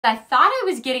I thought I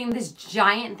was getting this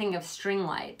giant thing of string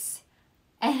lights,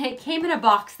 and it came in a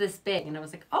box this big, and I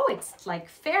was like, oh, it's like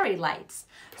fairy lights.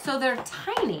 So they're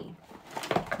tiny,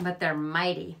 but they're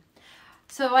mighty.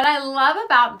 So what I love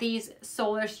about these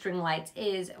solar string lights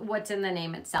is what's in the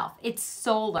name itself. It's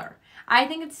solar. I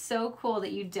think it's so cool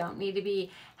that you don't need to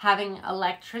be having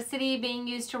electricity being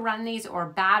used to run these or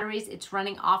batteries. It's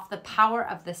running off the power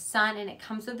of the sun, and it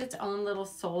comes with its own little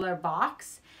solar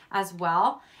box as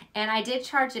well. And I did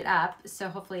charge it up, so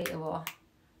hopefully it will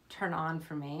turn on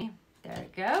for me. There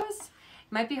it goes.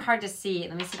 It might be hard to see.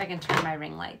 Let me see if I can turn my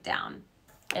ring light down,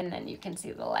 and then you can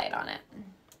see the light on it.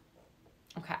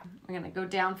 Okay, I'm gonna go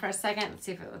down for a second. Let's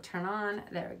see if it will turn on.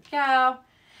 There we go.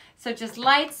 So it just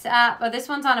lights up. Oh, this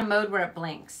one's on a mode where it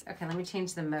blinks. Okay, let me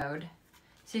change the mode.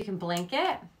 So you can blink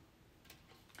it.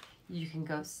 You can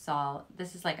go solid.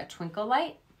 This is like a twinkle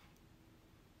light.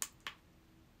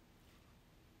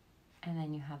 And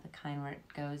then you have the kind where it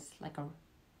goes like a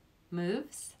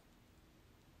moves.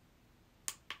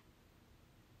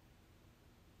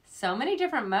 So many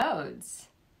different modes.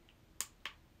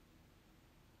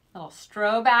 Little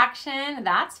strobe action,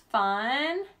 that's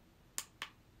fun.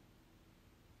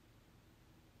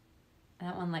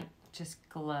 That one like just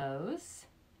glows.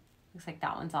 Looks like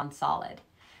that one's on solid.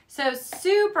 So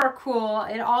super cool.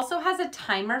 It also has a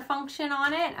timer function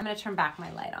on it. I'm gonna turn back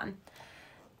my light on.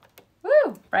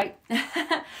 Woo, bright.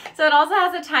 So it also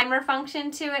has a timer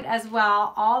function to it as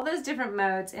well. All those different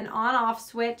modes, an on-off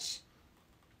switch.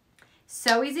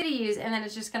 So easy to use, and then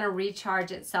it's just gonna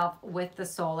recharge itself with the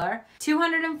solar.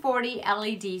 240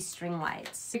 LED string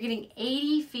lights. You're getting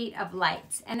 80 feet of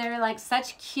lights, and they're like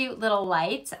such cute little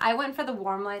lights. I went for the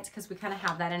warm lights because we kind of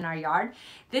have that in our yard.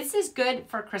 This is good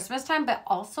for Christmas time, but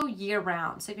also year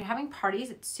round. So if you're having parties,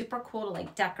 it's super cool to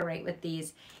like decorate with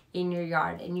these in your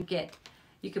yard, and you could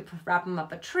wrap them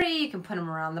up a tree, you can put them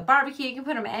around the barbecue, you can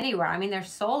put them anywhere. I mean, they're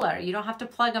solar. You don't have to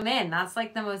plug them in. That's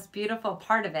like the most beautiful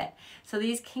part of it. So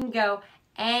these can go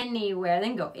anywhere. They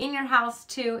can go in your house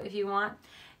too if you want.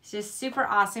 It's just super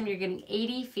awesome. You're getting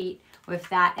 80 feet with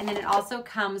that. And then it also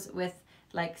comes with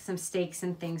like some stakes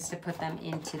and things to put them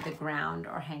into the ground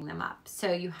or hang them up.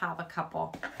 So you have a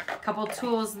couple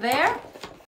tools there.